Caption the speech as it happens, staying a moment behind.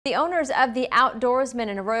The owners of the Outdoorsman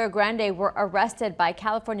in Arroyo Grande were arrested by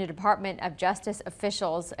California Department of Justice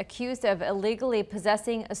officials accused of illegally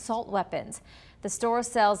possessing assault weapons. The store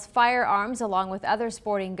sells firearms along with other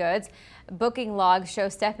sporting goods. Booking logs show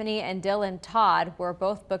Stephanie and Dylan Todd were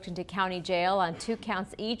both booked into county jail on 2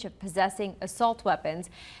 counts each of possessing assault weapons.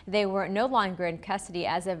 They were no longer in custody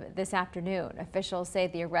as of this afternoon. Officials say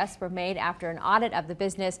the arrests were made after an audit of the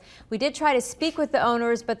business. We did try to speak with the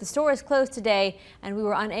owners, but the store is closed today and we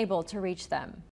were unable to reach them.